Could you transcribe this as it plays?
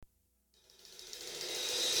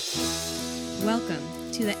Welcome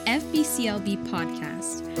to the FBCLB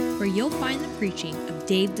podcast, where you'll find the preaching of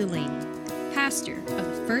Dave Delaney, pastor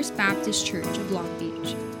of the First Baptist Church of Long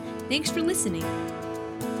Beach. Thanks for listening.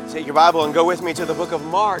 Take your Bible and go with me to the book of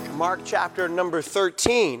Mark, Mark chapter number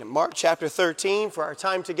 13. Mark chapter 13 for our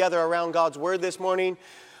time together around God's Word this morning.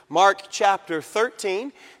 Mark chapter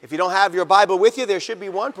 13. If you don't have your Bible with you, there should be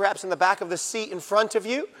one, perhaps in the back of the seat in front of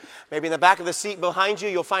you. Maybe in the back of the seat behind you,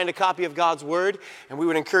 you'll find a copy of God's Word, and we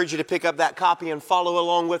would encourage you to pick up that copy and follow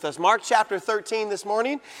along with us. Mark chapter 13 this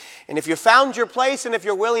morning. And if you found your place and if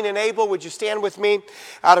you're willing and able, would you stand with me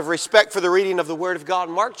out of respect for the reading of the Word of God?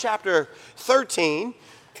 Mark chapter 13.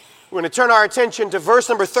 We're going to turn our attention to verse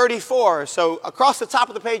number 34. So across the top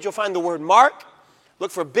of the page, you'll find the word Mark.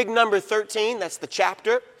 Look for big number 13, that's the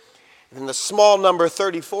chapter. And then the small number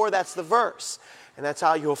 34, that's the verse. And that's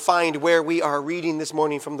how you'll find where we are reading this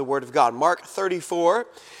morning from the Word of God. Mark 34,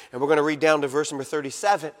 and we're going to read down to verse number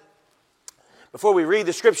 37. Before we read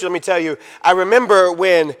the scripture, let me tell you, I remember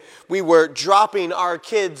when we were dropping our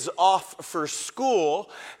kids off for school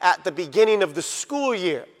at the beginning of the school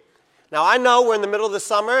year. Now, I know we're in the middle of the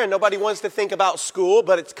summer and nobody wants to think about school,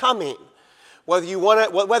 but it's coming. Whether you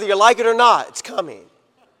like it or not, it's coming.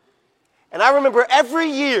 And I remember every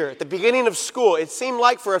year at the beginning of school, it seemed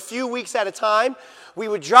like for a few weeks at a time, we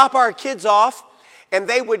would drop our kids off and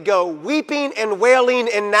they would go weeping and wailing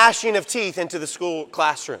and gnashing of teeth into the school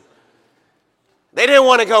classroom. They didn't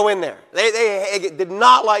want to go in there. They did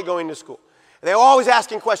not like going to school. They were always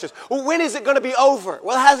asking questions. Well, when is it going to be over?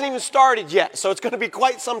 Well, it hasn't even started yet, so it's going to be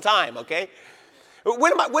quite some time, okay?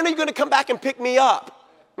 When are you going to come back and pick me up?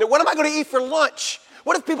 What am I going to eat for lunch?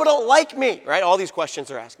 What if people don't like me? Right? All these questions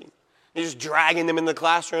they're asking. You're just dragging them in the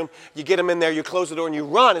classroom. You get them in there, you close the door, and you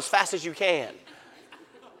run as fast as you can.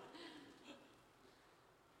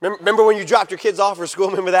 Remember when you dropped your kids off for school?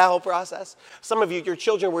 Remember that whole process? Some of you, your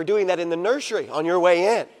children were doing that in the nursery on your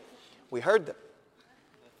way in. We heard them.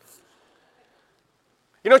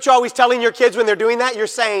 You know what you're always telling your kids when they're doing that? You're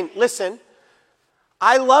saying, listen,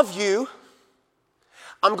 I love you.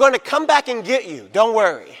 I'm going to come back and get you. Don't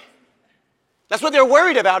worry. That's what they're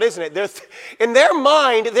worried about, isn't it? In their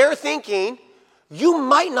mind, they're thinking, you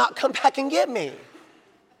might not come back and get me.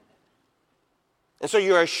 And so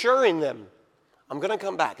you're assuring them, I'm going to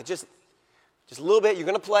come back. It's just a little bit. You're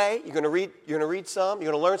going to play. You're going to read some.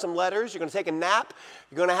 You're going to learn some letters. You're going to take a nap.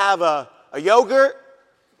 You're going to have a yogurt,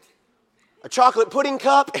 a chocolate pudding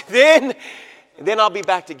cup, and then I'll be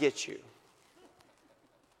back to get you.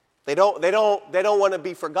 They don't want to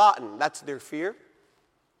be forgotten. That's their fear.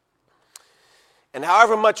 And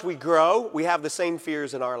however much we grow, we have the same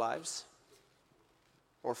fears in our lives.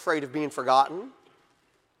 We're afraid of being forgotten.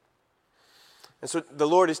 And so the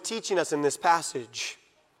Lord is teaching us in this passage.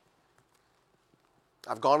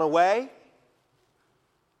 I've gone away,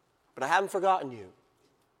 but I haven't forgotten you.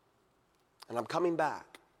 And I'm coming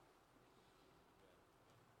back.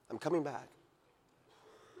 I'm coming back.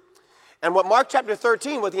 And what Mark chapter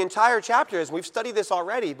 13, what the entire chapter is, and we've studied this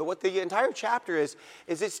already, but what the entire chapter is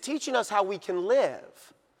it's teaching us how we can live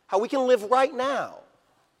right now.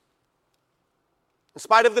 In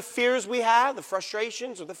spite of the fears we have, the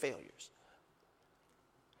frustrations or the failures.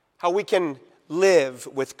 How we can live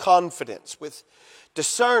with confidence, with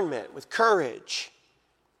discernment, with courage.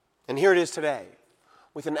 And here it is today,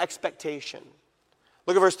 with an expectation.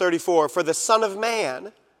 Look at verse 34. For the Son of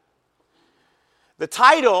Man... The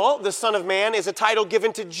title, the Son of Man, is a title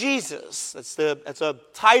given to Jesus. That's a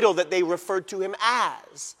title that they referred to him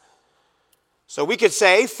as. So we could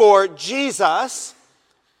say, for Jesus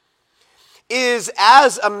is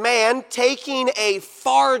as a man taking a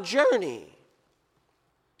far journey,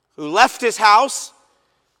 who left his house,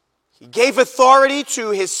 he gave authority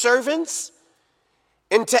to his servants,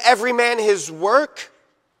 and to every man his work,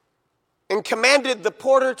 and commanded the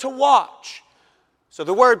porter to watch. So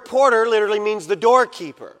the word porter literally means the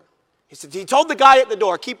doorkeeper. He told the guy at the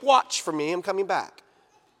door, keep watch for me, I'm coming back.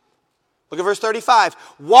 Look at verse 35.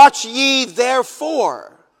 Watch ye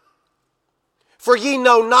therefore, for ye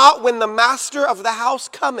know not when the master of the house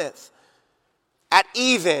cometh, at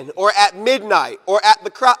even, or at midnight, or at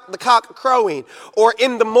the cock crowing, or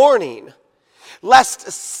in the morning,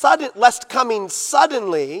 lest coming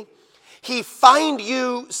suddenly he find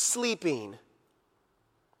you sleeping.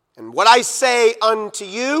 And what I say unto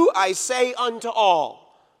you, I say unto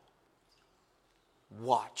all.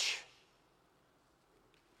 Watch.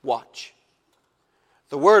 Watch.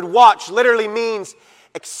 The word watch literally means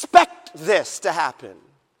expect this to happen.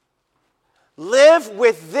 Live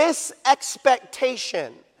with this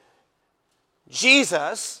expectation.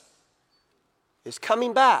 Jesus is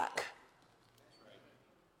coming back.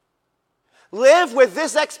 Live with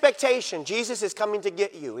this expectation. Jesus is coming to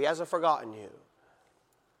get you. He hasn't forgotten you.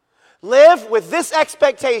 Live with this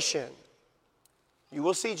expectation. You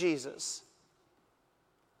will see Jesus.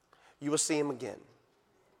 You will see him again.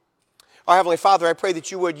 Our Heavenly Father, I pray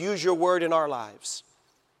that you would use your word in our lives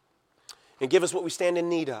and give us what we stand in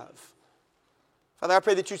need of. Father, I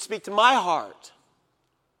pray that you'd speak to my heart.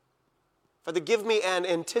 Father, give me an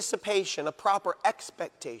anticipation, a proper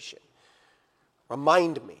expectation.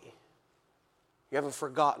 Remind me you haven't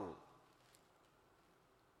forgotten.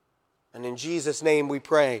 And in Jesus' name we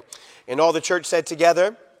pray. And all the church said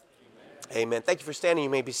together, Amen. Thank you for standing. You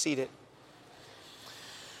may be seated.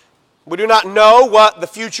 We do not know what the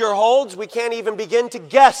future holds. We can't even begin to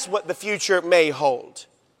guess what the future may hold.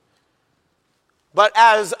 But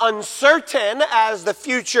as uncertain as the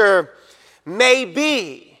future may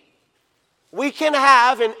be, we can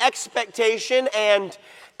have an expectation and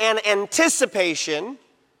an anticipation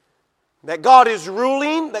that God is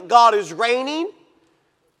ruling, that God is reigning,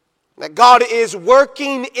 that God is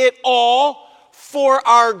working it all for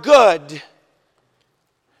our good.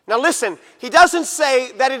 Now listen, he doesn't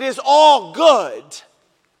say that it is all good.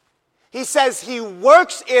 He says he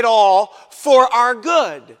works it all for our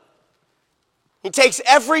good. He takes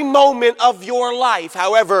every moment of your life,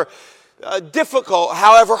 however difficult,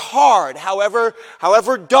 however hard, however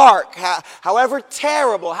dark, however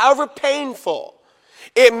terrible, however painful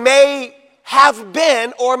it may have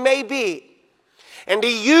been or may be. And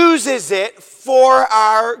he uses it for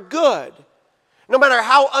our good. No matter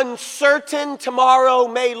how uncertain tomorrow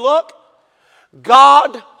may look,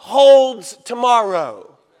 God holds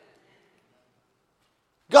tomorrow.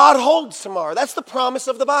 God holds tomorrow. That's the promise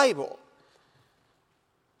of the Bible.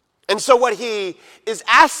 And so what he is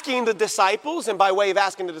asking the disciples, and by way of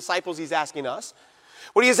asking the disciples, he's asking us,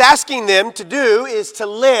 what he is asking them to do is to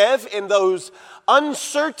live in those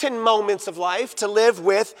uncertain moments of life, to live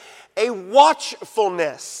with a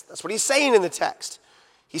watchfulness. That's what he's saying in the text.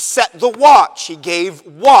 He set the watch. He gave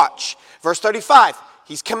watch. Verse 35,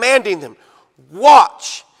 he's commanding them,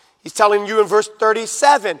 watch. He's telling you in verse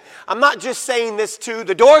 37, I'm not just saying this to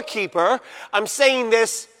the doorkeeper, I'm saying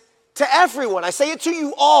this to everyone. I say it to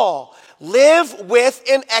you all. Live with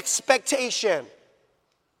an expectation.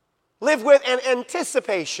 Live with an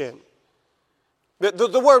anticipation.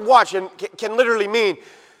 The word watch can literally mean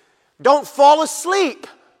don't fall asleep.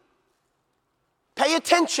 Pay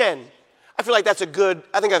attention. I feel like that's a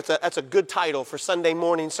good title for Sunday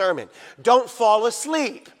morning sermon. Don't fall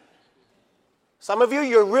asleep. Some of you,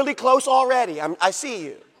 you're really close already. I see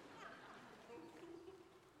you.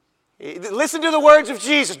 Listen to the words of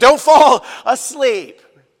Jesus. Don't fall asleep.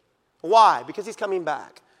 Why? Because he's coming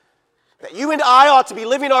back. That you and I ought to be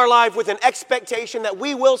living our life with an expectation that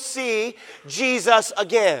we will see Jesus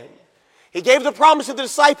again. He gave the promise to the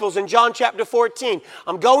disciples in John chapter 14.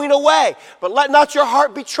 I'm going away, but let not your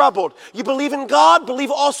heart be troubled. You believe in God,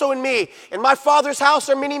 believe also in me. In my Father's house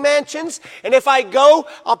are many mansions, and if I go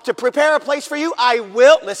up to prepare a place for you, I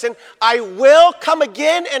will come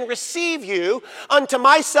again and receive you unto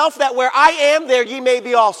myself, that where I am, there ye may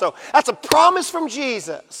be also. That's a promise from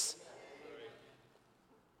Jesus.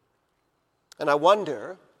 And I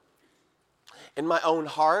wonder, in my own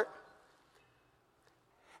heart,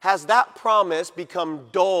 has that promise become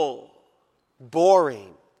dull,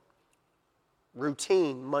 boring,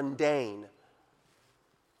 routine, mundane?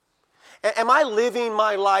 Am I living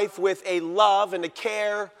my life with a love and a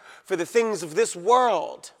care for the things of this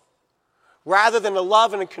world rather than a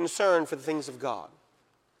love and a concern for the things of God?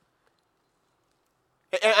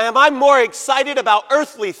 Am I more excited about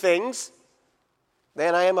earthly things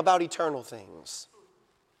than I am about eternal things?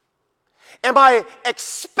 Am I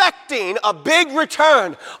expecting a big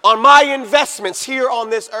return on my investments here on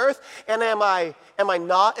this earth? And am I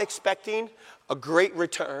not expecting a great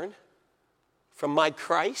return from my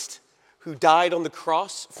Christ who died on the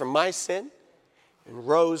cross for my sin and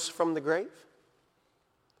rose from the grave?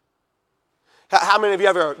 How many of you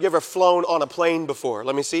ever flown on a plane before?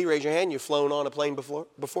 Let me see, raise your hand. You've flown on a plane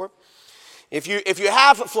before? If you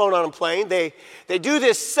have flown on a plane, they do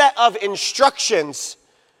this set of instructions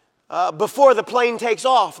before the plane takes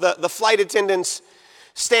off. The flight attendants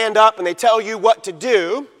stand up and they tell you what to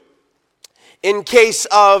do in case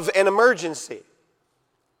of an emergency.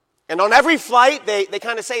 And on every flight, they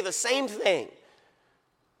kind of say the same thing.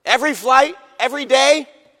 Every flight, every day,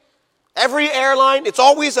 every airline, it's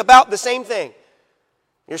always about the same thing.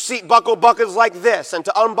 Your seat buckle buckles like this, and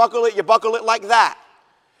to unbuckle it, you buckle it like that.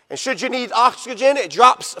 And should you need oxygen, it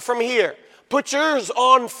drops from here. Put yours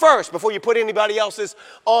on first before you put anybody else's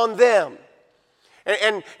on them.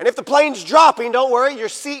 And if the plane's dropping, don't worry, your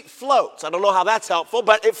seat floats. I don't know how that's helpful,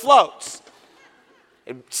 but it floats.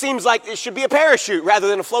 It seems like it should be a parachute rather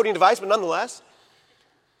than a floating device, but nonetheless.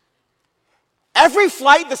 Every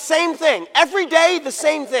flight, the same thing. Every day, the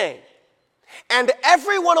same thing. And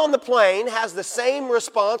everyone on the plane has the same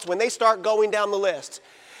response when they start going down the list.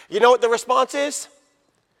 You know what the response is?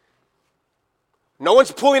 No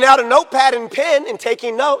one's pulling out a notepad and pen and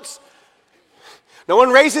taking notes. No one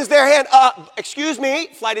raises their hand. Excuse me,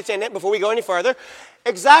 flight attendant, before we go any further.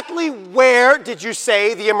 Exactly where did you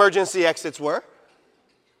say the emergency exits were?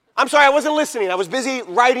 I'm sorry, I wasn't listening. I was busy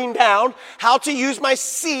writing down how to use my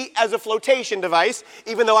seat as a flotation device,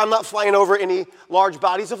 even though I'm not flying over any large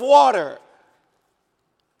bodies of water.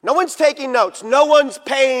 No one's taking notes. No one's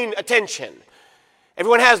paying attention.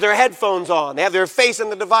 Everyone has their headphones on. They have their face in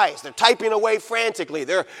the device. They're typing away frantically.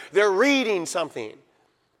 They're reading something.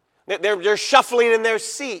 They're shuffling in their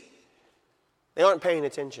seat. They aren't paying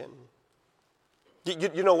attention.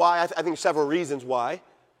 You know why? I think several reasons why.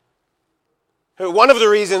 One of the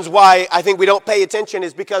reasons why I think we don't pay attention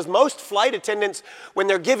is because most flight attendants, when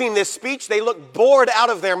they're giving this speech, they look bored out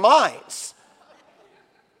of their minds.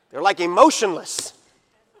 They're like emotionless.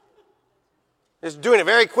 Just doing it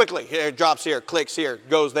very quickly. Here, it drops here, clicks here,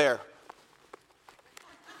 goes there.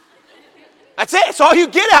 That's it. It's all you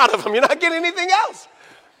get out of them. You're not getting anything else.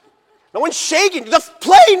 No one's shaking. The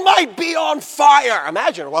plane might be on fire.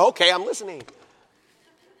 Imagine. Well, okay, I'm listening.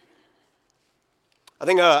 I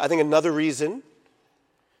think another reason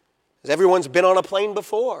is everyone's been on a plane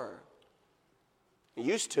before. You're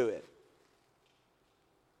used to it.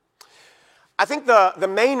 I think the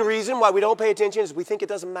main reason why we don't pay attention is we think it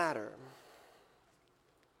doesn't matter.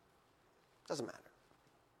 It doesn't matter.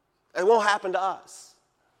 It won't happen to us.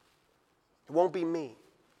 It won't be me.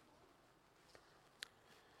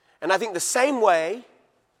 And I think the same way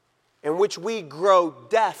in which we grow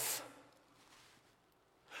deaf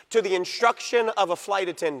to the instruction of a flight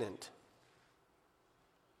attendant,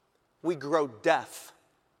 we grow deaf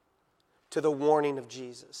to the warning of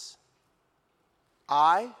Jesus.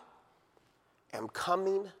 I am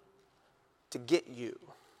coming to get you.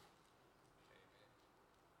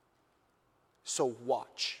 So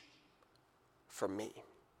watch for me.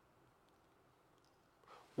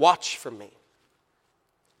 Watch for me.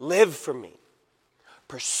 Live for me.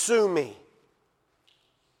 Pursue me.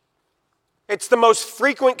 It's the most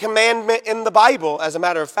frequent commandment in the Bible, as a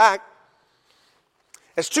matter of fact.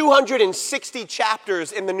 There's 260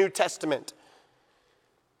 chapters in the New Testament.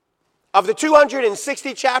 Of the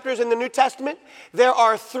 260 chapters in the New Testament, there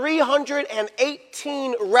are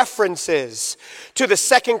 318 references to the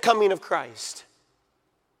second coming of Christ.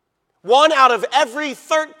 1 out of every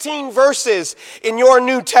 13 verses in your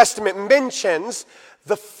New Testament mentions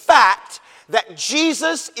the fact that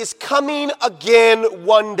Jesus is coming again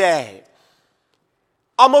one day.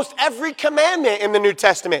 Almost every commandment in the New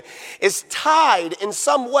Testament is tied in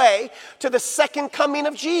some way to the second coming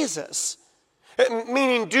of Jesus.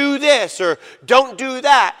 Meaning, do this or don't do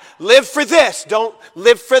that. Live for this, don't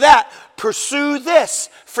live for that. Pursue this,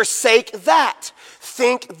 forsake that.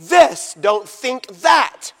 Think this, don't think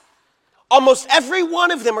that. Almost every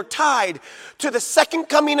one of them are tied to the second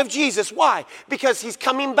coming of Jesus. Why? Because he's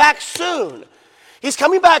coming back soon. He's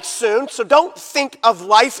coming back soon, so don't think of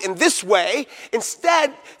life in this way.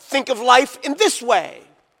 Instead, think of life in this way.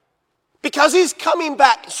 Because he's coming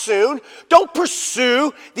back soon, don't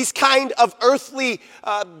pursue these kind of earthly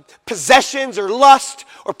possessions or lust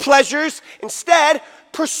or pleasures. Instead,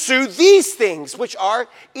 pursue these things which are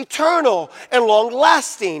eternal and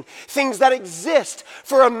long-lasting, things that exist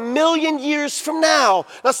for 1,000,000 years from now.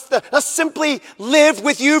 Not simply live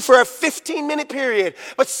with you for a 15-minute period,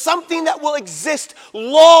 but something that will exist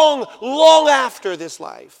long, long after this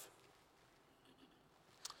life.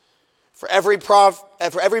 For every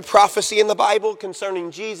prophecy in the Bible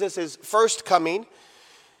concerning Jesus' first coming,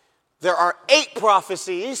 there are 8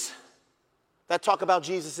 prophecies that talk about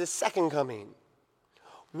Jesus' second coming.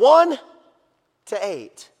 1 to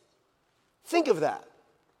 8. Think of that.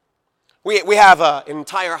 We have an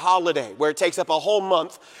entire holiday where it takes up a whole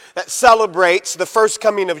month that celebrates the first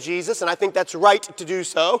coming of Jesus, and I think that's right to do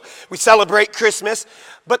so. We celebrate Christmas,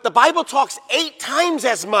 but the Bible talks 8 times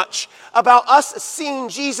as much about us seeing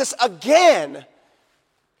Jesus again.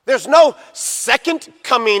 There's no second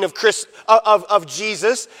coming of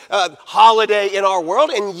Jesus holiday in our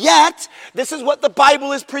world, and yet this is what the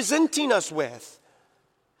Bible is presenting us with.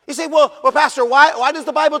 You say, well, Pastor, why does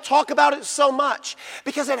the Bible talk about it so much?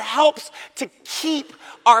 Because it helps to keep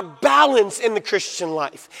our balance in the Christian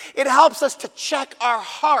life. It helps us to check our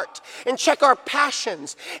heart and check our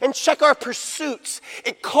passions and check our pursuits.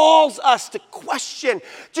 It calls us to question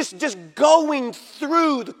just going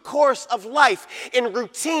through the course of life in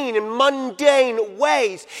routine and mundane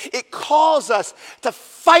ways. It calls us to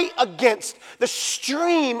fight against the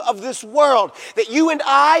stream of this world, that you and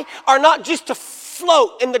I are not just to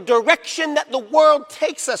float in the direction that the world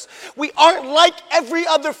takes us. We aren't like every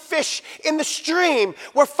other fish in the stream.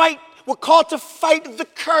 We're called to fight the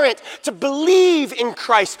current, to believe in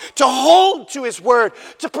Christ, to hold to His word,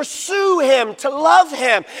 to pursue Him, to love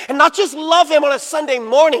Him. And not just love Him on a Sunday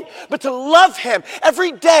morning, but to love Him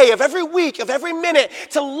every day of every week, of every minute,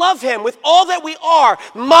 to love Him with all that we are,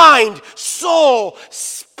 mind, soul,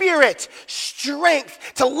 spirit,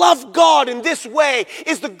 strength. To love God in this way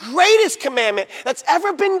is the greatest commandment that's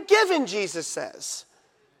ever been given, Jesus says.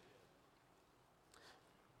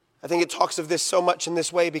 I think it talks of this so much in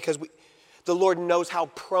this way because the Lord knows how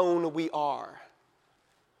prone we are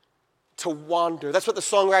to wander. That's what the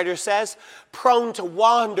songwriter says. Prone to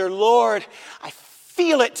wander. Lord, I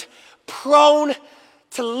feel it. Prone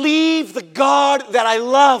to leave the God that I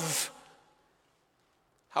love.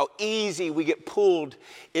 How easy we get pulled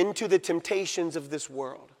into the temptations of this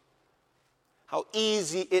world. How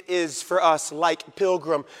easy it is for us, like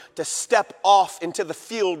Pilgrim, to step off into the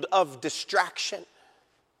field of distraction.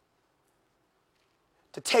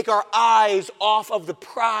 To take our eyes off of the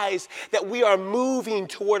prize that we are moving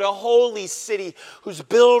toward a holy city whose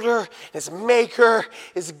builder, his maker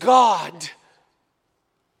is God.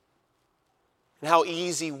 And how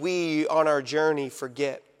easy we on our journey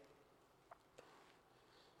forget.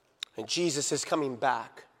 And Jesus is coming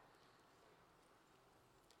back.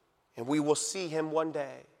 And we will see Him one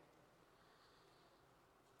day.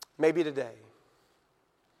 Maybe today.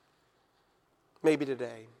 Maybe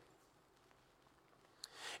today.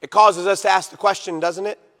 It causes us to ask the question, doesn't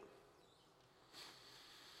it?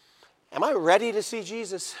 Am I ready to see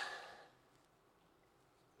Jesus?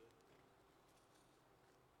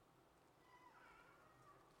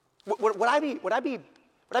 Would I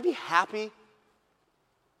be happy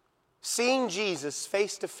seeing Jesus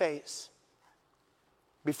face to face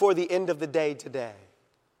before the end of the day today?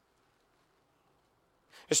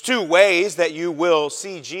 There's two ways that you will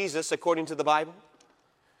see Jesus according to the Bible.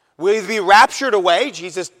 We'll either be raptured away.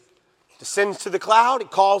 Jesus descends to the cloud. He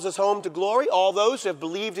calls us home to glory. All those who have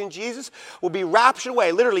believed in Jesus will be raptured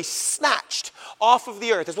away, literally snatched off of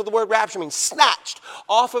the earth. That's what the word rapture means, snatched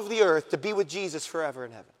off of the earth to be with Jesus forever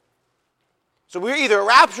in heaven. So we're either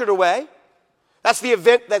raptured away, that's the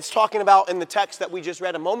event that's talking about in the text that we just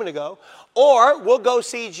read a moment ago, or we'll go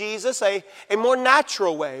see Jesus a more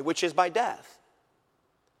natural way, which is by death.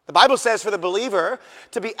 The Bible says for the believer,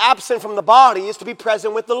 to be absent from the body is to be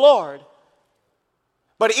present with the Lord.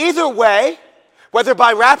 But either way, whether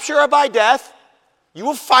by rapture or by death, you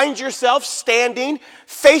will find yourself standing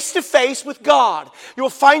face to face with God. You will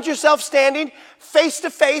find yourself standing face to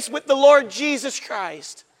face with the Lord Jesus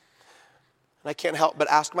Christ. And I can't help but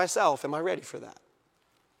ask myself, am I ready for that?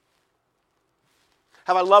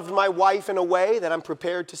 Have I loved my wife in a way that I'm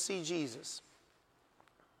prepared to see Jesus?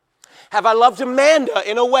 Have I loved Amanda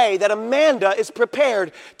in a way that Amanda is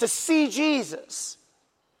prepared to see Jesus?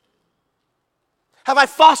 Have I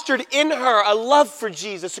fostered in her a love for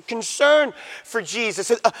Jesus, a concern for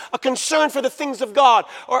Jesus, a concern for the things of God?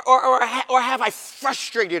 Or have I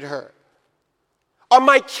frustrated her? Are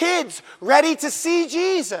my kids ready to see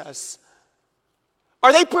Jesus?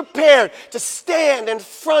 Are they prepared to stand in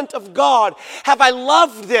front of God? Have I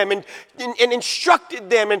loved them and instructed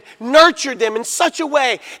them and nurtured them in such a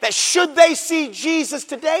way that should they see Jesus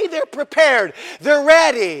today, they're prepared, they're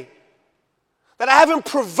ready? That I haven't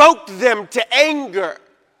provoked them to anger.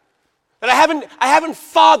 That I haven't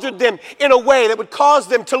fathered them in a way that would cause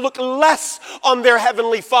them to look less on their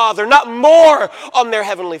Heavenly Father, not more on their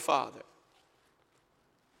Heavenly Father.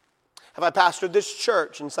 Have I pastored this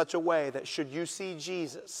church in such a way that should you see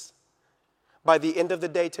Jesus by the end of the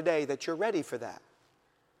day today, that you're ready for that?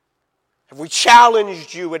 Have we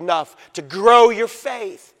challenged you enough to grow your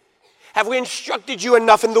faith? Have we instructed you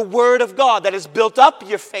enough in the Word of God that has built up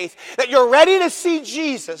your faith, that you're ready to see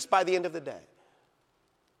Jesus by the end of the day?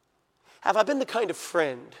 Have I been the kind of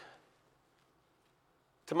friend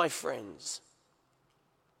to my friends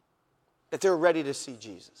that they're ready to see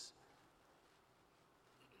Jesus?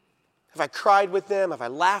 Have I cried with them? Have I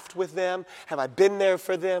laughed with them? Have I been there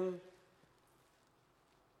for them?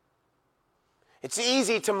 It's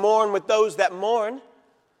easy to mourn with those that mourn.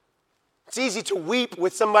 It's easy to weep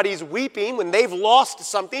with somebody's weeping when they've lost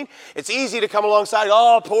something. It's easy to come alongside,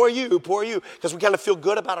 oh, poor you, because we kind of feel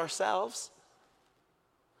good about ourselves.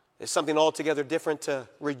 It's something altogether different to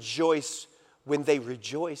rejoice when they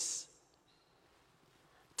rejoice.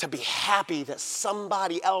 To be happy that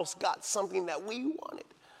somebody else got something that we wanted.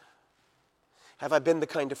 Have I been the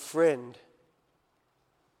kind of friend?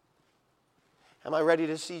 Am I ready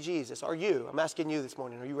to see Jesus? Are you? I'm asking you this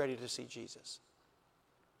morning, are you ready to see Jesus?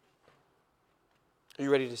 Are you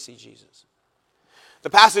ready to see Jesus? The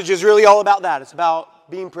passage is really all about that. It's about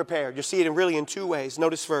being prepared. You see it in two ways.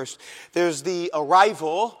 Notice first, there's the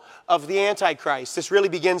arrival of the Antichrist. This really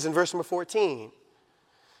begins in verse number 14.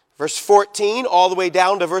 Verse 14 all the way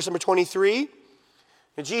down to verse number 23.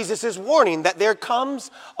 And Jesus is warning that there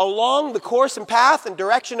comes along the course and path and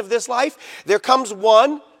direction of this life, there comes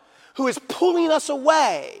one who is pulling us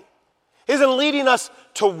away. He isn't leading us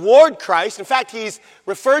toward Christ. In fact, he's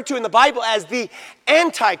referred to in the Bible as the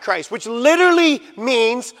Antichrist, which literally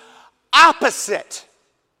means opposite.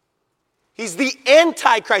 He's the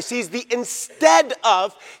Antichrist. He's the instead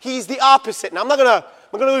of. He's the opposite. Now, I'm going to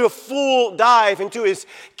do a full dive into his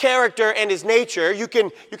character and his nature. You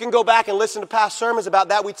can go back and listen to past sermons about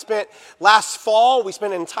that. Last fall, we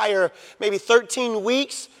spent an entire maybe 13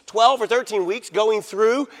 weeks, 12 or 13 weeks going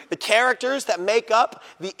through the characters that make up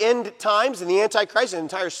the end times and the Antichrist, an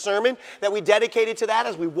entire sermon that we dedicated to that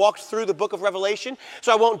as we walked through the book of Revelation.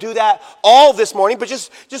 So I won't do that all this morning, but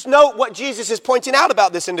just note what Jesus is pointing out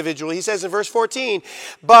about this individual. He says in verse 14,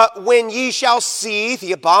 "But when ye shall see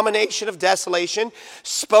the abomination of desolation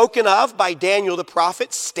spoken of by Daniel the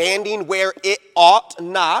prophet, standing where it ought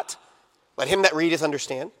not, let him that readeth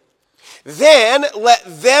understand. Then let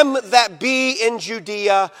them that be in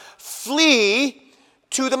Judea flee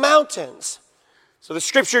to the mountains." So the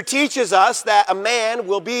scripture teaches us that a man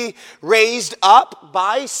will be raised up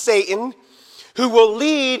by Satan who will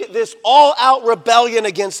lead this all-out rebellion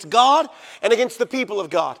against God and against the people of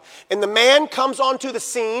God. And the man comes onto the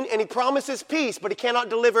scene and he promises peace, but he cannot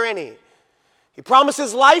deliver any. He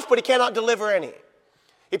promises life, but he cannot deliver any.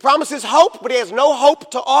 He promises hope, but he has no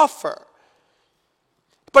hope to offer.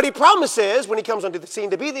 But he promises, when he comes onto the scene,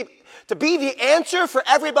 to be the answer for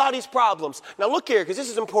everybody's problems. Now look here, because this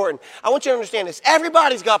is important. I want you to understand this.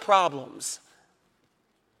 Everybody's got problems.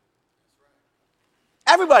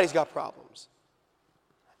 Everybody's got problems.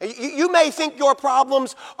 You may think your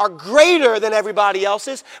problems are greater than everybody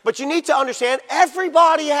else's, but you need to understand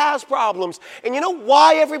everybody has problems. And you know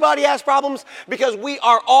why everybody has problems? Because we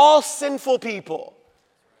are all sinful people.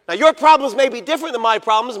 Now, your problems may be different than my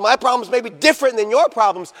problems may be different than your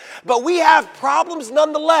problems, but we have problems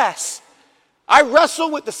nonetheless. I wrestle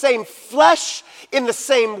with the same flesh in the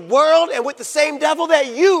same world and with the same devil that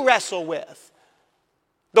you wrestle with.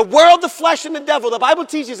 The world, the flesh, and the devil. The Bible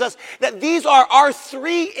teaches us that these are our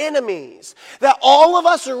three enemies that all of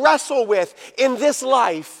us wrestle with in this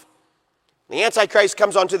life. The Antichrist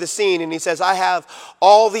comes onto the scene and he says, "I have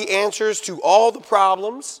all the answers to all the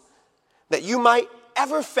problems that you might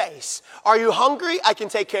ever face. Are you hungry? I can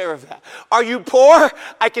take care of that. Are you poor?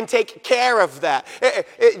 I can take care of that.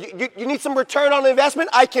 You need some return on investment?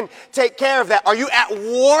 I can take care of that. Are you at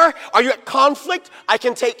war? Are you at conflict? I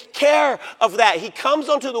can take care of that." He comes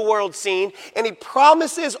onto the world scene and he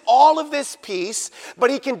promises all of this peace, but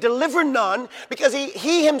he can deliver none because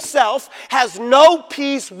he himself has no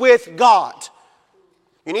peace with God.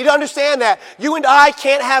 You need to understand that you and I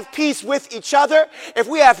can't have peace with each other if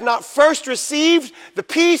we have not first received the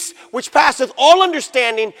peace which passeth all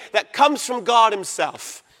understanding that comes from God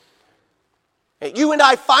himself. You and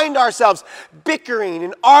I find ourselves bickering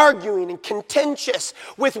and arguing and contentious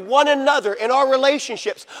with one another in our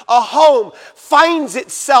relationships. A home finds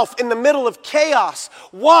itself in the middle of chaos.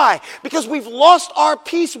 Why? Because we've lost our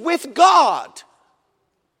peace with God.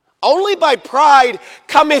 Only by pride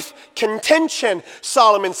cometh contention,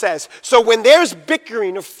 Solomon says. So when there's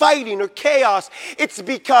bickering or fighting or chaos, it's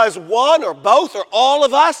because one or both or all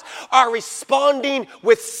of us are responding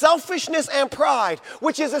with selfishness and pride,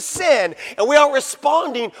 which is a sin. And we aren't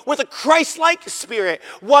responding with a Christ-like spirit,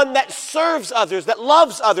 one that serves others, that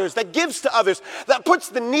loves others, that gives to others, that puts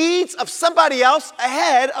the needs of somebody else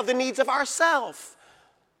ahead of the needs of ourselves.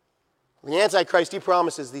 The Antichrist, he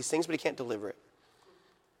promises these things, but he can't deliver it.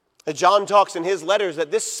 John talks in his letters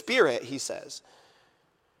that this spirit, he says,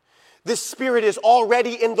 this spirit is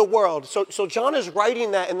already in the world. So John is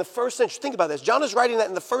writing that in the first century. Think about this. John is writing that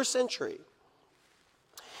in the first century.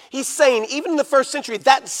 He's saying even in the first century,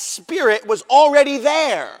 that spirit was already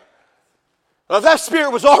there. Well, if that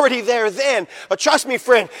spirit was already there then, trust me,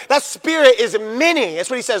 friend, that spirit is many.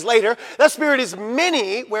 That's what he says later. That spirit is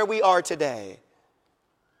many where we are today.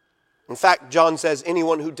 In fact, John says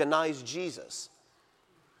anyone who denies Jesus,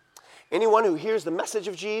 anyone who hears the message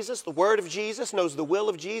of Jesus, the word of Jesus, knows the will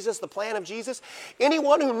of Jesus, the plan of Jesus,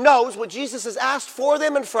 anyone who knows what Jesus has asked for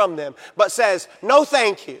them and from them, but says, no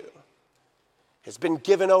thank you, has been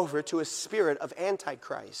given over to a spirit of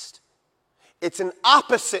Antichrist. It's an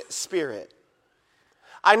opposite spirit.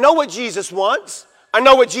 I know what Jesus wants. I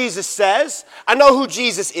know what Jesus says. I know who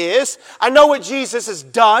Jesus is. I know what Jesus has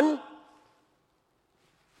done.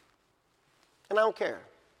 And I don't care.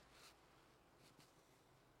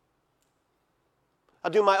 I'll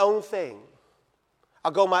do my own thing.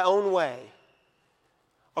 I'll go my own way.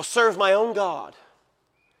 I'll serve my own God.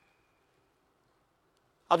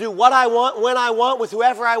 I'll do what I want, when I want, with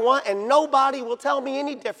whoever I want, and nobody will tell me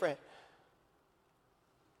any different.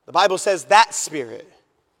 The Bible says that spirit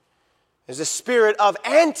is a spirit of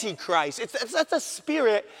Antichrist. That's a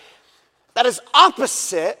spirit that is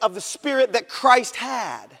opposite of the spirit that Christ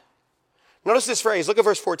had. Notice this phrase. Look at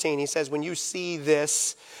verse 14. He says, when you see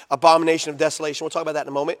this abomination of desolation, we'll talk about that in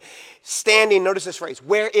a moment, standing, notice this phrase,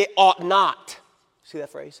 where it ought not. See that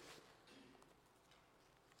phrase?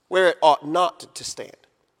 Where it ought not to stand.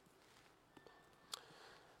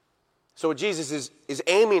 So what Jesus is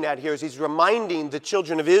aiming at here is he's reminding the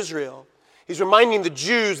children of Israel, he's reminding the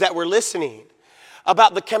Jews that were listening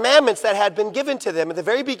about the commandments that had been given to them at the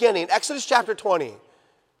very beginning, Exodus chapter 20.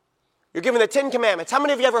 You're given the 10 Commandments. How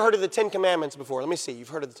many of you ever heard of the 10 Commandments before? Let me see. You've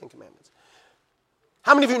heard of the 10 Commandments.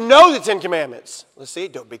 How many of you know the 10 Commandments? Let's see.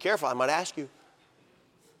 Don't be careful. I might ask you.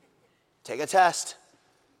 Take a test.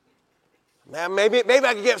 Man, maybe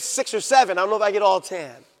I could get 6 or 7. I don't know if I get all 10.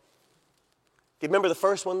 Do you remember the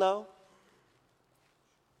first one, though?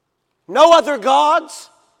 No other gods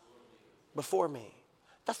before me.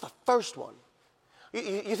 That's the first one.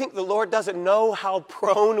 You think the Lord doesn't know how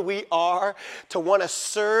prone we are to want to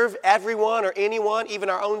serve everyone or anyone, even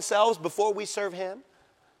our own selves, before we serve Him?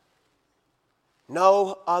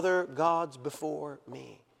 No other gods before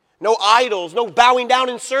me. No idols, no bowing down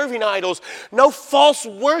and serving idols, no false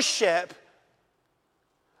worship,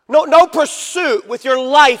 no pursuit with your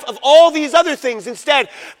life of all these other things. Instead,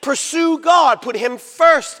 pursue God. Put Him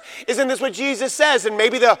first. Isn't this what Jesus says? And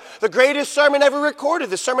maybe the greatest sermon ever recorded,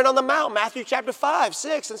 the Sermon on the Mount, Matthew chapter 5,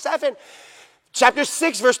 6, and 7. Chapter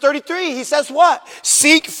 6, verse 33, He says what?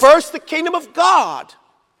 Seek first the kingdom of God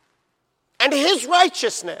and His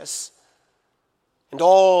righteousness, and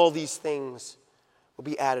all these things will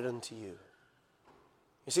be added unto you.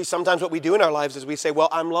 You see, sometimes what we do in our lives is we say, well,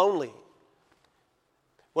 I'm lonely.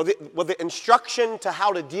 Well, the instruction to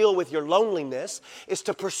how to deal with your loneliness is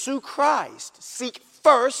to pursue Christ. Seek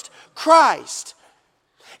first Christ.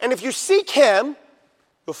 And if you seek Him,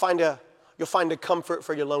 you'll find a comfort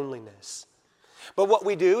for your loneliness. But what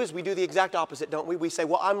we do is we do the exact opposite, don't we? We say,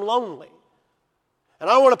 well, I'm lonely. And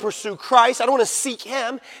I don't want to pursue Christ. I don't want to seek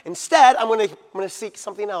Him. Instead, I'm going to seek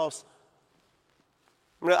something else.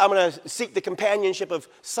 I'm going to seek the companionship of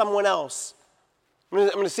someone else. I'm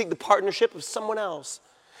going to seek the partnership of someone else.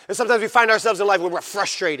 And sometimes we find ourselves in life where we're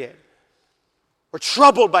frustrated. We're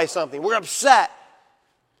troubled by something. We're upset.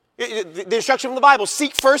 The instruction from the Bible,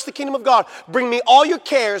 seek first the kingdom of God. Bring me all your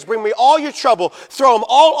cares. Bring me all your trouble. Throw them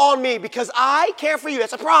all on me because I care for you.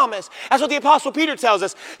 That's a promise. That's what the Apostle Peter tells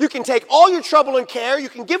us. You can take all your trouble and care. You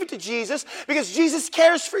can give it to Jesus because Jesus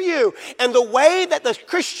cares for you. And the way that the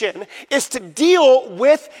Christian is to deal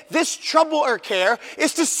with this trouble or care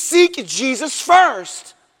is to seek Jesus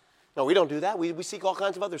first. No, we don't do that. We seek all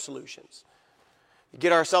kinds of other solutions. We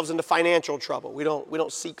get ourselves into financial trouble. We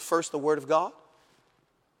don't seek first the Word of God.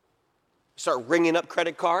 Start ringing up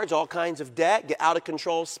credit cards, all kinds of debt, get out of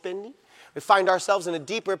control spending. We find ourselves in a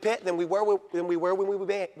deeper pit than we were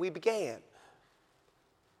when we began.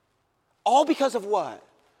 All because of what?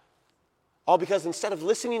 All because instead of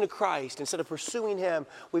listening to Christ, instead of pursuing Him,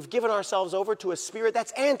 we've given ourselves over to a spirit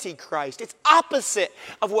that's anti-Christ. It's opposite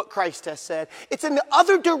of what Christ has said. It's in the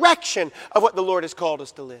other direction of what the Lord has called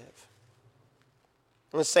us to live.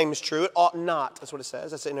 And the same is true. It ought not. That's what it says.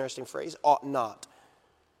 That's an interesting phrase. Ought not.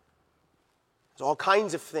 There's all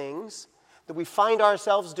kinds of things that we find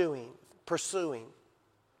ourselves doing, pursuing,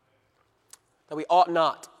 that we ought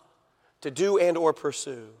not to do and or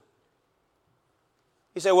pursue.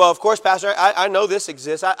 You say, well, of course, Pastor, I know this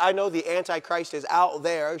exists. I know the Antichrist is out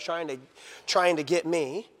there trying to get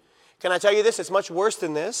me. Can I tell you this? It's much worse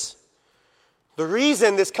than this. The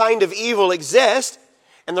reason this kind of evil exists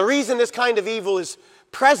and the reason this kind of evil is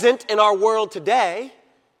present in our world today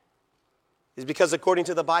is because, according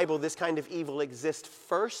to the Bible, this kind of evil exists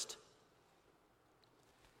first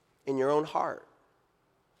in your own heart.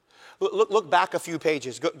 Look back a few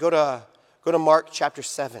pages. Go to Mark chapter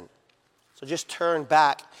 7. So just turn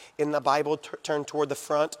back in the Bible, turn toward the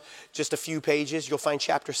front, just a few pages. You'll find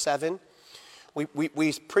chapter 7.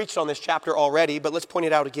 We preached on this chapter already, but let's point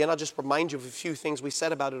it out again. I'll just remind you of a few things we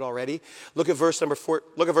said about it already. Look at verse number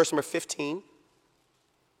 15.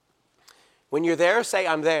 When you're there, say,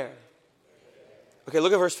 I'm there. Okay,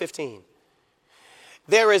 look at verse 15.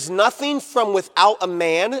 There is nothing from without a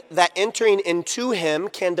man that entering into him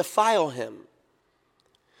can defile him.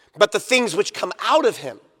 But the things which come out of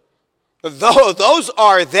him, those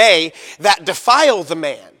are they that defile the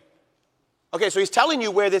man. Okay, so he's telling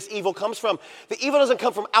you where this evil comes from. The evil doesn't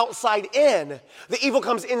come from outside in. The evil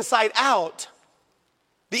comes inside out.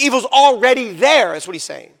 The evil's already there, that's what he's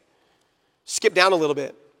saying. Skip down a little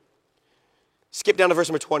bit. Skip down to verse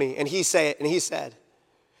number 20. And he said,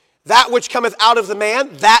 that which cometh out of the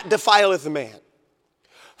man, that defileth the man.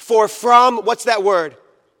 For from, what's that word?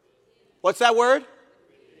 What's that word?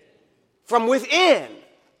 From within.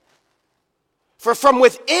 For from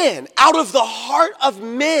within, out of the heart of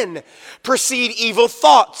men, proceed evil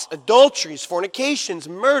thoughts, adulteries, fornications,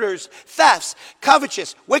 murders, thefts,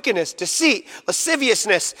 covetousness, wickedness, deceit,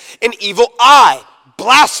 lasciviousness, an evil eye,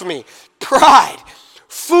 blasphemy, pride,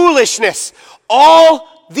 foolishness.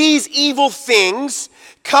 All these evil things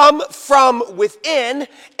come from within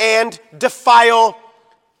and defile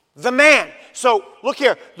the man. So look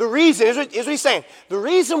here. The reason, is what he's saying. The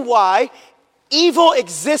reason why evil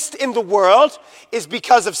exists in the world is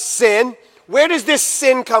because of sin. Where does this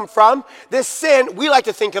sin come from? This sin, we like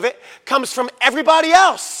to think of it, comes from everybody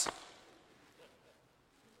else.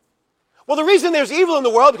 Well, the reason there's evil in the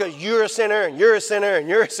world is because you're a sinner, and you're a sinner, and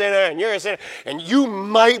you're a sinner, and you're a sinner, and you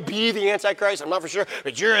might be the Antichrist, I'm not for sure,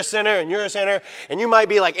 but you're a sinner, and you're a sinner, and you might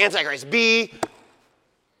be like Antichrist B.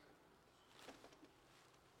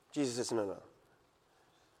 Jesus says, no.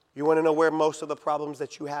 You want to know where most of the problems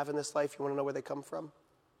that you have in this life, you want to know where they come from?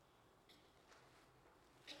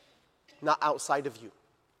 Not outside of you.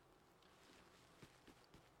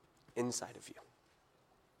 Inside of you.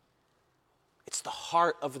 It's the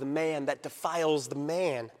heart of the man that defiles the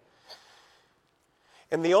man.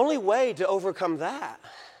 And the only way to overcome that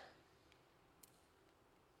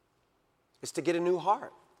is to get a new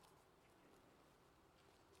heart.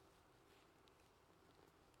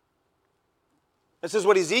 This is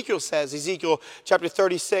what Ezekiel says. Ezekiel chapter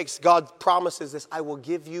 36, God promises this, I will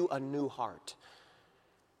give you a new heart.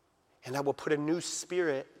 And I will put a new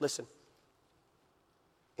spirit, listen,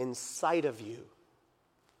 inside of you.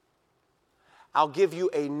 I'll give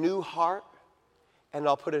you a new heart, and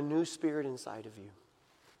I'll put a new spirit inside of you.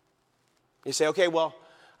 You say, okay, well,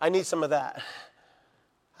 I need some of that.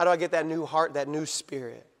 How do I get that new heart, that new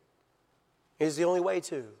spirit? Here's the only way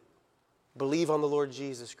to. Believe on the Lord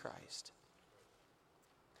Jesus Christ.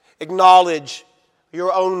 Acknowledge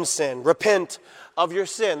your own sin. Repent of your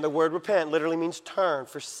sin. The word repent literally means turn,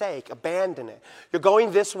 forsake, abandon it. You're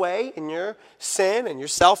going this way in your sin and your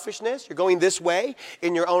selfishness. You're going this way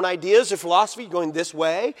in your own ideas or philosophy. You're going this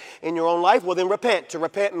way in your own life. Well, then repent. To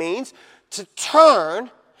repent means to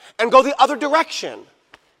turn and go the other direction.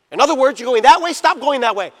 In other words, you're going that way, stop going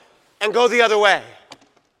that way and go the other way.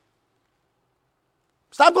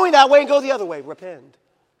 Stop going that way and go the other way. Repent.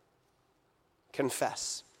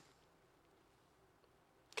 Confess.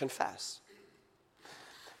 Confess.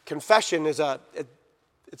 Confession is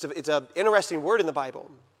it's an interesting word in the Bible.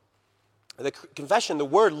 The confession, the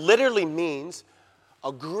word literally means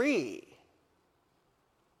agree.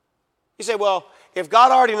 You say, well, if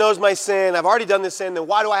God already knows my sin, I've already done this sin, then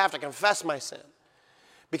why do I have to confess my sin?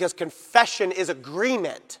 Because confession is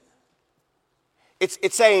agreement.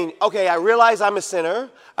 It's saying, okay, I realize I'm a sinner.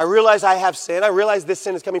 I realize I have sin. I realize this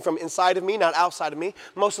sin is coming from inside of me, not outside of me.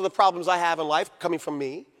 Most of the problems I have in life coming from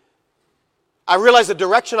me. I realize the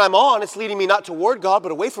direction I'm on, it's leading me not toward God,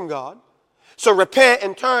 but away from God. So repent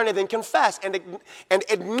and turn and then confess and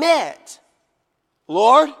admit,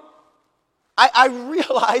 Lord, I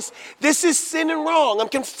realize this is sin and wrong. I'm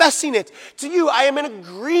confessing it to you. I am in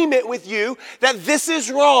agreement with you that this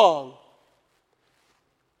is wrong.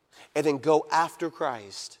 And then go after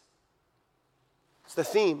Christ. It's the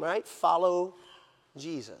theme, right? Follow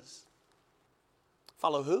Jesus.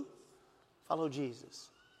 Follow who? Follow Jesus.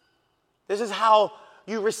 This is how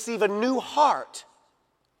you receive a new heart.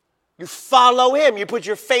 You follow Him. You put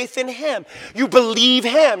your faith in Him. You believe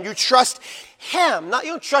Him. You trust Him. You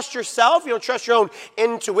don't trust yourself. You don't trust your own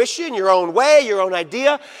intuition, your own way, your own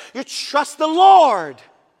idea. You trust the Lord.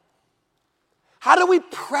 How do we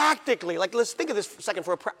practically, let's think of this for a second,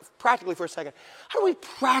 practically for a second. How do we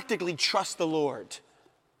practically trust the Lord?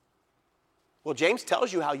 Well, James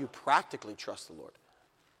tells you how you practically trust the Lord.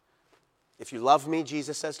 If you love me,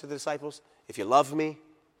 Jesus says to the disciples, if you love me,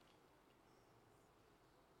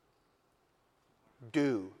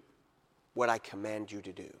 do what I command you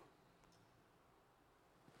to do.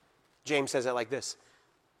 James says it like this.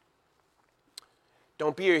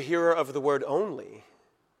 Don't be a hearer of the word only,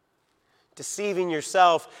 deceiving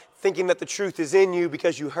yourself, thinking that the truth is in you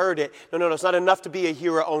because you heard it. No, it's not enough to be a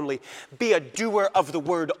hearer only. Be a doer of the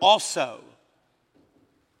word also.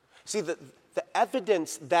 See, the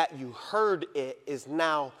evidence that you heard it is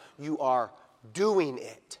now you are doing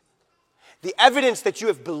it. The evidence that you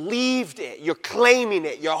have believed it, you're claiming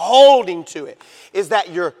it, you're holding to it, is that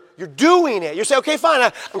you're doing it. You say, okay,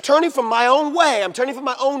 fine, I'm turning from my own way. I'm turning from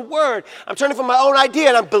my own word. I'm turning from my own idea,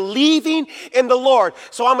 and I'm believing in the Lord.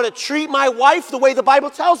 So I'm going to treat my wife the way the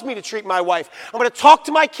Bible tells me to treat my wife. I'm going to talk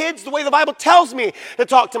to my kids the way the Bible tells me to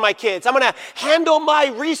talk to my kids. I'm going to handle my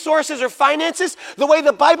resources or finances the way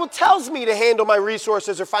the Bible tells me to handle my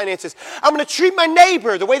resources or finances. I'm going to treat my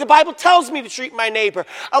neighbor the way the Bible tells me to treat my neighbor.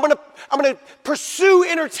 I'm going to pursue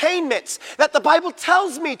entertainments that the Bible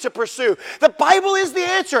tells me to pursue. The Bible is the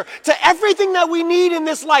answer to everything that we need in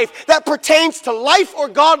this life that pertains to life or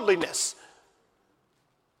godliness.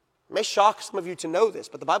 It may shock some of you to know this,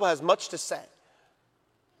 but the Bible has much to say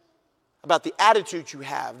about the attitude you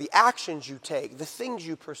have, the actions you take, the things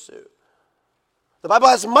you pursue. The Bible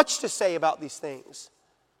has much to say about these things.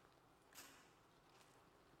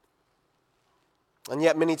 And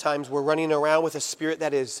yet many times we're running around with a spirit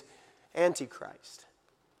that is Antichrist.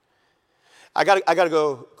 I got to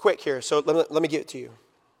go quick here, so let me give it to you.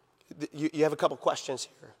 You have a couple questions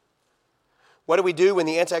here. What do we do when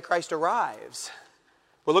the Antichrist arrives?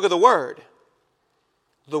 Well, look at the word.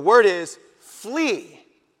 The word is flee.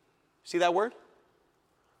 See that word?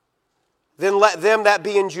 Then let them that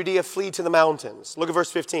be in Judea flee to the mountains. Look at verse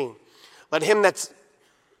 15. Let him that's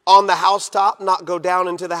on the housetop not go down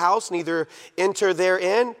into the house, neither enter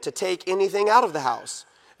therein to take anything out of the house.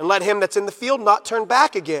 And let him that's in the field not turn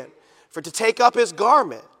back again, for to take up his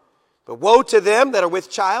garment. But woe to them that are with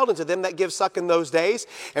child, and to them that give suck in those days.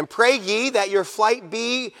 And pray ye that your flight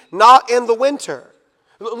be not in the winter.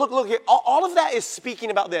 Look here. All of that is speaking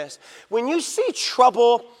about this. When you see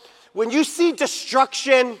trouble, when you see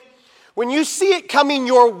destruction, when you see it coming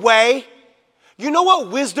your way, you know what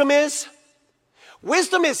wisdom is?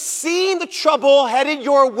 Wisdom is seeing the trouble headed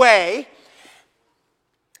your way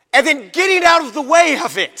and then getting out of the way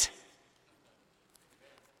of it.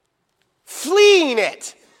 Fleeing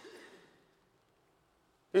it.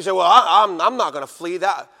 You say, well, I'm not going to flee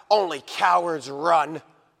that. Only cowards run.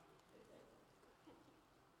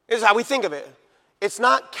 This is how we think of it. It's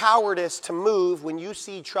not cowardice to move when you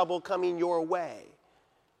see trouble coming your way.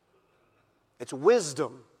 It's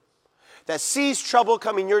wisdom that sees trouble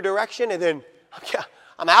coming your direction and then,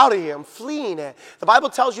 I'm out of here. I'm fleeing it. The Bible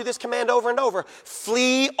tells you this command over and over.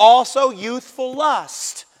 Flee also youthful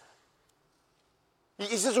lust.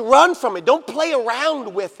 He says run from it. Don't play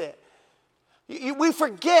around with it. We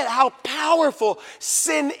forget how powerful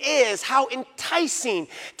sin is, how enticing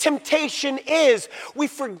temptation is. We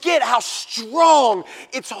forget how strong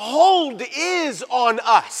its hold is on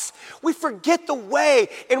us. We forget the way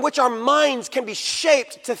in which our minds can be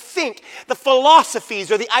shaped to think the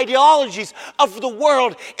philosophies or the ideologies of the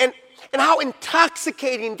world, and how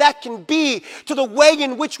intoxicating that can be to the way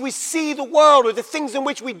in which we see the world or the things in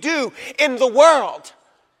which we do in the world.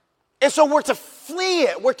 And so we're to flee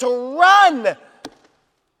it. We're to run.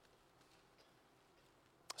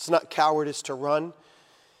 It's not cowardice to run.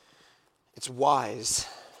 It's wise.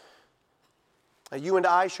 Now you and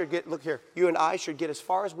I should get, look here, you and I should get as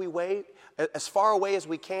far away as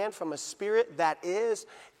we can from a spirit that is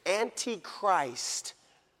anti-Christ.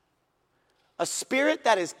 A spirit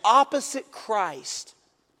that is opposite Christ,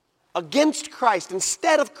 against Christ,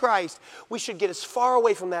 instead of Christ. We should get as far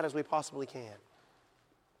away from that as we possibly can.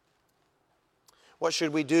 What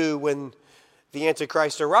should we do when the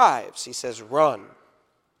Antichrist arrives? He says, run.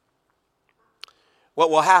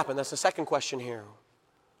 What will happen? That's the second question here.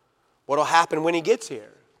 What will happen when he gets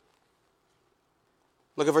here?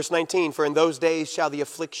 Look at verse 19. For in those days shall be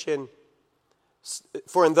affliction,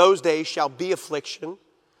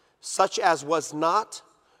 such as was not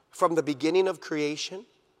from the beginning of creation,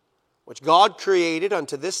 which God created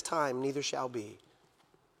unto this time, neither shall be.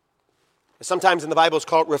 Sometimes in the Bible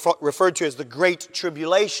it's referred to as the Great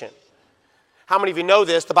Tribulation. How many of you know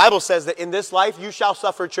this? The Bible says that in this life you shall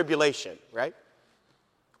suffer tribulation, right?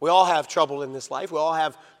 We all have trouble in this life. We all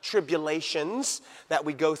have tribulations that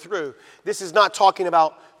we go through. This is not talking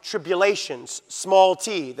about tribulations, small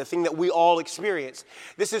t, the thing that we all experience.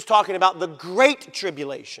 This is talking about the Great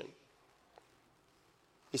Tribulation.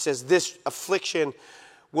 He says this affliction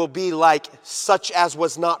will be like such as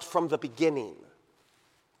was not from the beginning.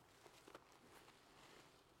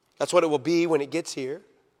 That's what it will be when it gets here.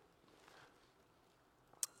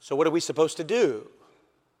 So what are we supposed to do?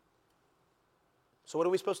 So what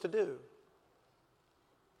are we supposed to do?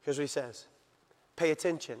 Here's what he says. Pay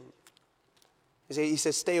attention. He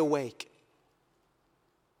says, stay awake.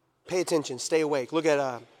 Pay attention, stay awake. Look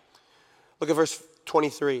at verse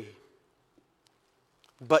 23.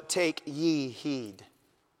 But take ye heed.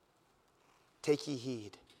 Take ye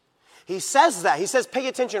heed. He says that. He says pay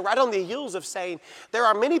attention right on the heels of saying there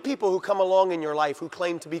are many people who come along in your life who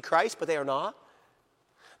claim to be Christ, but they are not.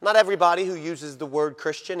 Not everybody who uses the word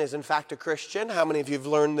Christian is in fact a Christian. How many of you have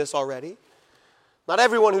learned this already? Not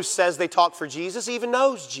everyone who says they talk for Jesus even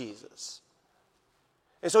knows Jesus.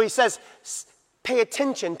 And so he says, pay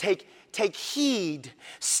attention, take heed,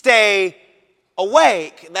 stay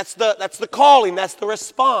awake. That's the calling, that's the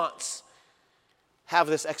response. Have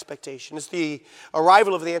this expectation. It's the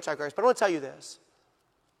arrival of the Antichrist. But I want to tell you this.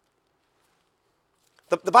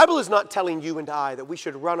 The Bible is not telling you and I that we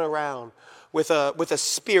should run around with a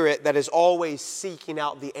spirit that is always seeking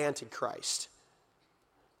out the Antichrist.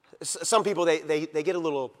 Some people, they get a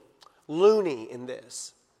little loony in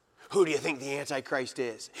this. Who do you think the Antichrist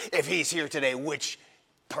is? If he's here today, which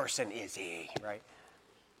person is he, right?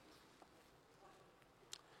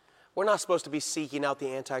 We're not supposed to be seeking out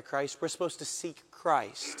the Antichrist. We're supposed to seek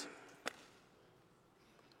Christ.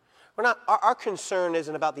 Our concern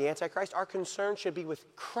isn't about the Antichrist. Our concern should be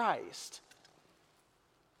with Christ.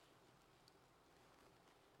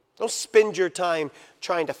 Don't spend your time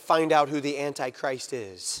trying to find out who the Antichrist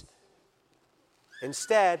is.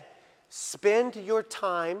 Instead, spend your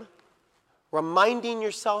time reminding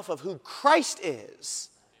yourself of who Christ is.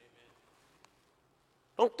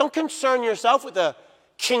 Don't concern yourself with the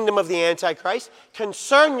kingdom of the Antichrist.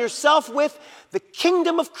 Concern yourself with the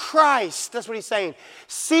kingdom of Christ. That's what he's saying.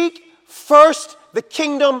 Seek first the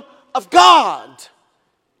kingdom of God,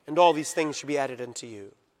 and all these things should be added unto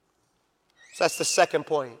you. So that's the second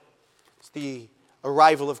point. It's the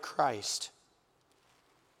arrival of Christ.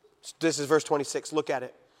 So this is verse 26. Look at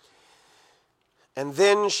it. And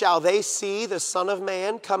then shall they see the Son of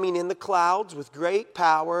Man coming in the clouds with great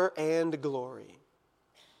power and glory.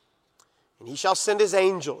 And he shall send his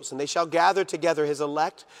angels, and they shall gather together his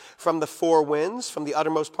elect from the four winds, from the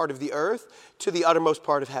uttermost part of the earth to the uttermost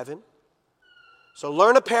part of heaven. So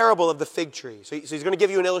learn a parable of the fig tree. So he's going to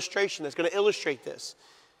give you an illustration that's going to illustrate this.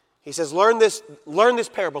 He says, learn this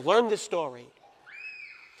parable, learn this story.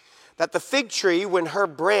 That the fig tree, when her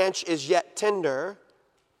branch is yet tender,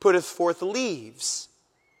 putteth forth leaves,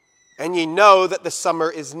 and ye know that the summer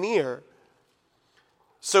is near.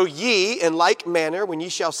 So ye, in like manner, when ye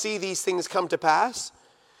shall see these things come to pass,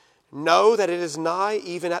 know that it is nigh,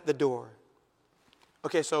 even at the door.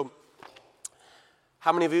 Okay, so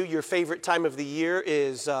how many of you, your favorite time of the year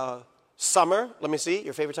is summer? Let me see,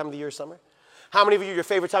 your favorite time of the year is summer. How many of you, your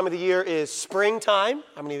favorite time of the year is springtime?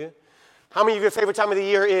 How many of you? How many of your favorite time of the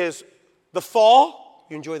year is the fall?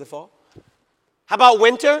 You enjoy the fall? How about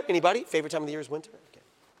winter? Anybody? Favorite time of the year is winter? Okay.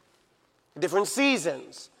 Different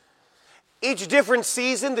seasons. Each different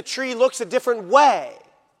season, the tree looks a different way.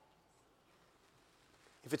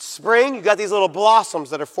 If it's spring, you've got these little blossoms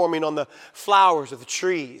that are forming on the flowers of the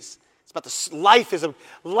trees. It's about life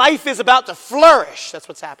is about to flourish. That's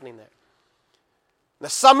what's happening there. In the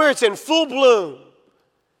summer, it's in full bloom.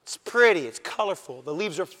 It's pretty. It's colorful. The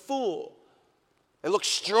leaves are full. They look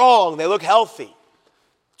strong. They look healthy.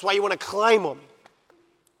 That's why you want to climb them.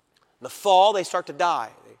 In the fall, they start to die.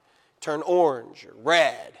 They turn orange or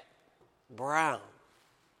red, brown.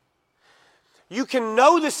 You can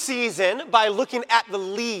know the season by looking at the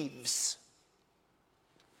leaves.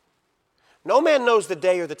 No man knows the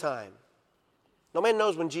day or the time. No man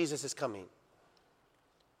knows when Jesus is coming.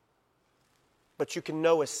 But you can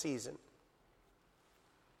know a season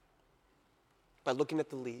by looking at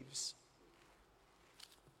the leaves.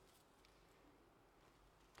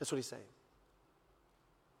 That's what he's saying.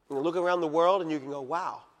 You can look around the world and you can go,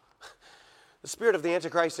 wow, the spirit of the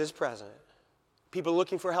Antichrist is present. People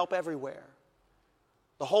looking for help everywhere.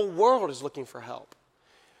 The whole world is looking for help.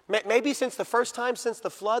 Maybe since the first time, since the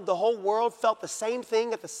flood, the whole world felt the same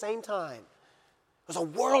thing at the same time. It was a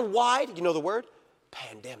worldwide, you know the word?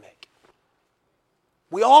 Pandemic.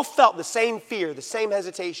 We all felt the same fear, the same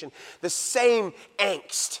hesitation, the same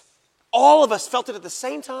angst. All of us felt it at the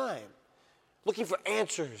same time, looking for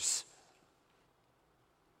answers.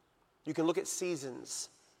 You can look at seasons,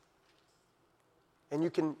 and you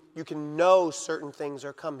can know certain things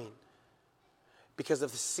are coming because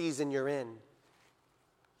of the season you're in.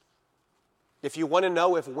 If you want to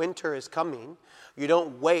know if winter is coming, you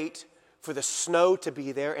don't wait for the snow to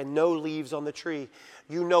be there and no leaves on the tree.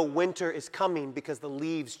 You know winter is coming because the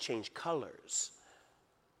leaves change colors.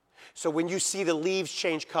 So when you see the leaves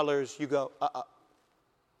change colors, you go,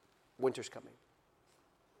 winter's coming.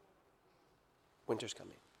 Winter's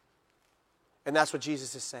coming. And that's what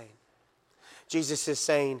Jesus is saying. Jesus is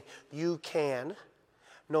saying, you can,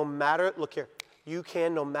 no matter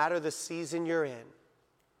the season you're in,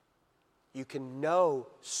 you can know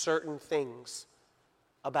certain things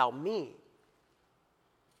about me.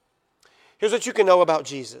 Here's what you can know about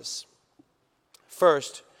Jesus.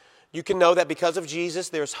 First, you can know that because of Jesus,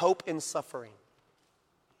 there's hope in suffering.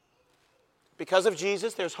 Because of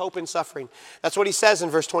Jesus, there's hope in suffering. That's what he says in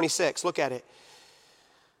verse 26. Look at it.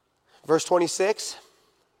 Verse 26,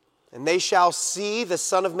 and they shall see the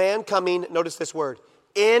Son of Man coming, notice this word,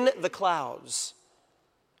 in the clouds.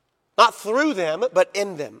 Not through them, but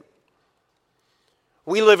in them.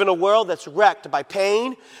 We live in a world that's wrecked by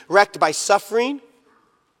pain, wrecked by suffering.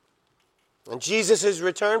 And Jesus'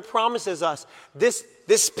 return promises us this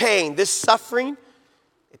pain, this suffering,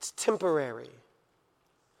 it's temporary.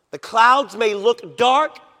 The clouds may look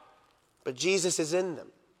dark, but Jesus is in them.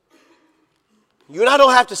 You and I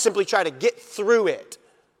don't have to simply try to get through it.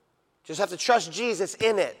 Just have to trust Jesus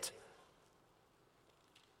in it.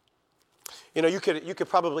 You know, you could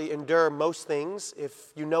probably endure most things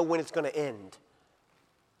if you know when it's going to end.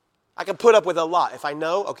 I can put up with a lot if I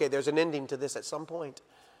know, okay, there's an ending to this at some point.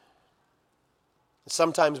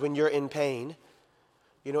 Sometimes when you're in pain,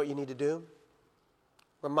 you know what you need to do?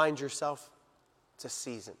 Remind yourself it's a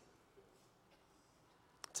season.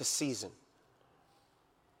 It's a season.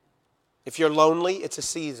 If you're lonely, it's a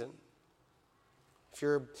season. If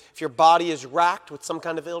your body is racked with some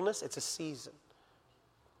kind of illness, it's a season.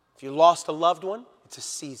 If you lost a loved one, it's a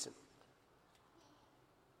season.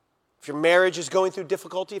 If your marriage is going through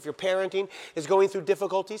difficulty, if your parenting is going through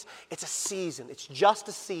difficulties, it's a season. It's just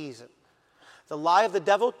a season. The lie of the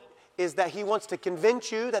devil is that he wants to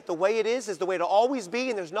convince you that the way it is the way it'll always be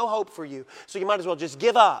and there's no hope for you. So you might as well just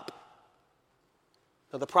give up.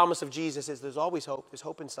 Now, the promise of Jesus is there's always hope. There's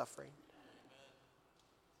hope in suffering.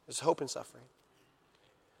 There's hope in suffering.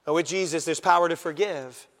 And with Jesus, there's power to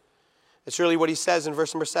forgive. It's really what he says in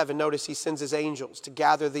verse number 7. Notice he sends his angels to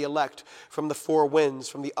gather the elect from the four winds,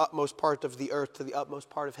 from the utmost part of the earth to the utmost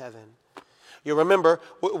part of heaven. You remember,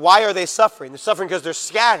 why are they suffering? They're suffering because they're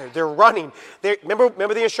scattered. They're running.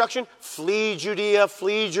 Remember the instruction? Flee Judea,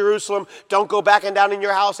 flee Jerusalem. Don't go back and down in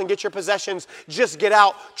your house and get your possessions. Just get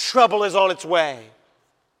out. Trouble is on its way.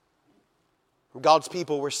 God's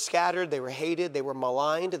people were scattered. They were hated. They were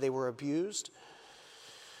maligned. They were abused.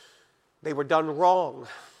 They were done wrong.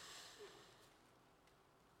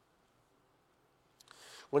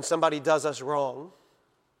 When somebody does us wrong,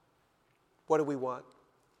 what do we want?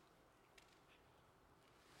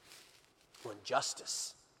 We want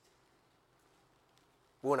justice.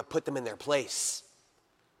 We want to put them in their place.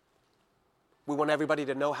 We want everybody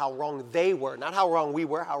to know how wrong they were. Not how wrong we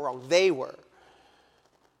were, how wrong they were.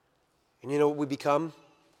 And you know what we become?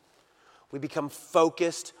 We become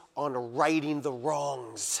focused on righting the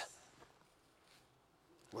wrongs.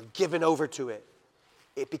 We're given over to it.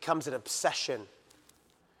 It becomes an obsession.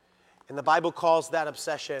 And the Bible calls that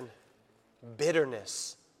obsession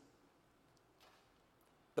bitterness.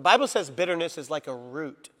 The Bible says bitterness is like a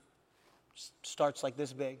root. Starts like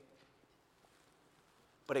this big.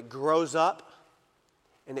 But it grows up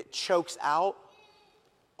and it chokes out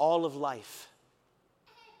all of life.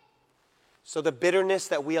 So the bitterness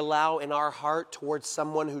that we allow in our heart towards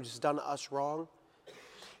someone who's done us wrong,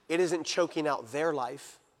 it isn't choking out their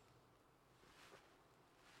life.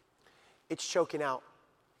 It's choking out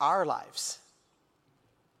our lives.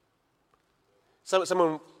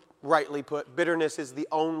 Someone rightly put, bitterness is the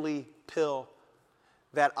only pill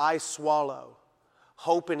that I swallow,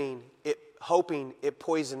 hoping it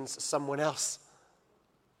poisons someone else.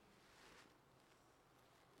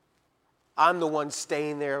 I'm the one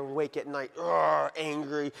staying there awake at night,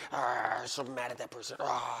 angry, so mad at that person.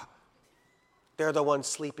 They're the ones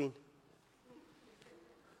sleeping.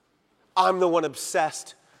 I'm the one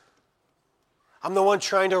obsessed. I'm the one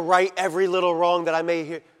trying to right every little wrong that I may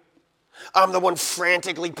hear. I'm the one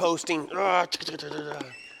frantically posting,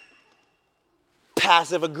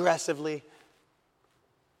 passive aggressively.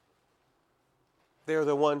 They're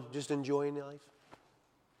the one just enjoying life.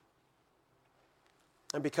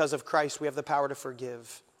 And because of Christ, we have the power to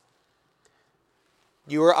forgive.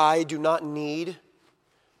 You or I do not need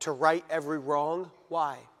to right every wrong.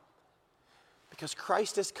 Why? Because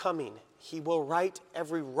Christ is coming. He will right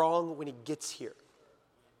every wrong when he gets here.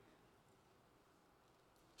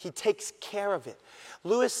 He takes care of it.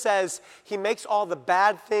 Lewis says he makes all the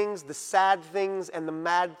bad things, the sad things, and the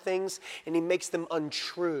mad things, and he makes them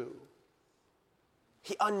untrue.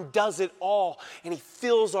 He undoes it all, and he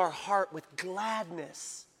fills our heart with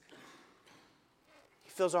gladness. He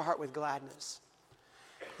fills our heart with gladness.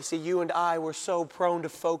 You see, you and I, we're so prone to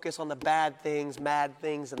focus on the bad things, mad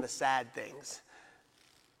things, and the sad things.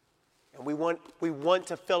 And we want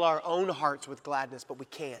to fill our own hearts with gladness, but we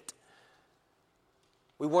can't.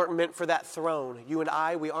 We weren't meant for that throne. You and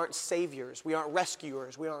I, we aren't saviors. We aren't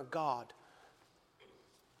rescuers. We aren't God.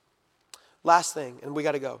 Last thing, and we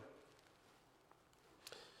got to go.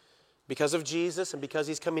 Because of Jesus and because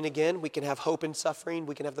he's coming again, we can have hope in suffering.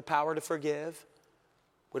 We can have the power to forgive.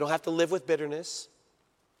 We don't have to live with bitterness.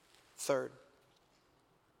 Third,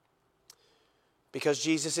 because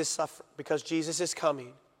Jesus is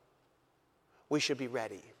coming, we should be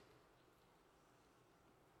ready.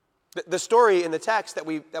 The story in the text that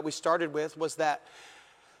we started with was that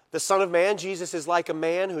the Son of Man, Jesus, is like a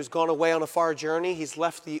man who's gone away on a far journey. He's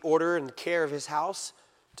left the order and care of his house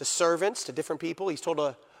to servants, to different people. He's told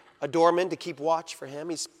a doorman to keep watch for him.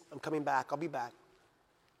 I'm coming back. I'll be back.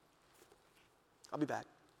 I'll be back.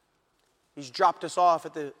 He's dropped us off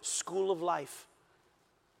at the school of life.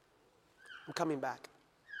 I'm coming back.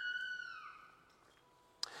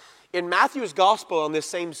 In Matthew's gospel, on this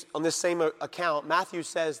same account, Matthew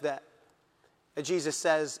says that Jesus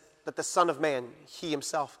says that the Son of Man, he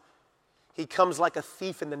himself, he comes like a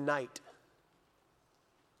thief in the night.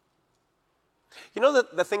 You know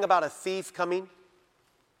the thing about a thief coming?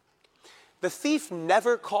 The thief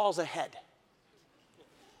never calls ahead.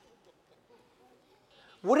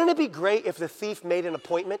 Wouldn't it be great if the thief made an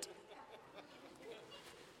appointment?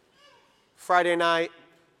 Friday night,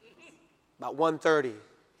 about 1:30.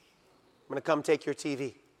 I'm going to come take your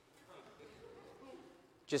TV.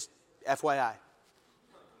 Just FYI.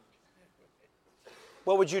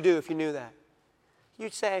 What would you do if you knew that?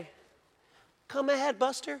 You'd say, come ahead,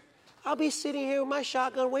 Buster. I'll be sitting here with my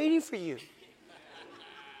shotgun waiting for you.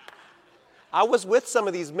 I was with some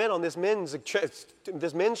of these men on this men's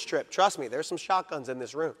trip. Trust me, there's some shotguns in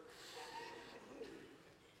this room.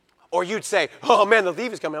 Or you'd say, oh man, the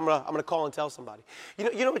thief is coming. I'm gonna call and tell somebody. You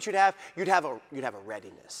know what you'd have? You'd have a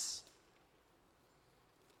readiness.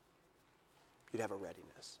 You'd have a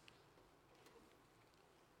readiness.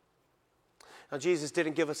 Now, Jesus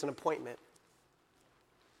didn't give us an appointment,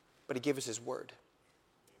 but he gave us his word.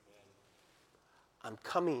 I'm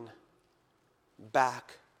coming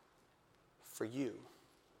back for you.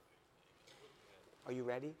 Are you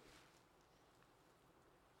ready?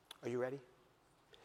 Are you ready?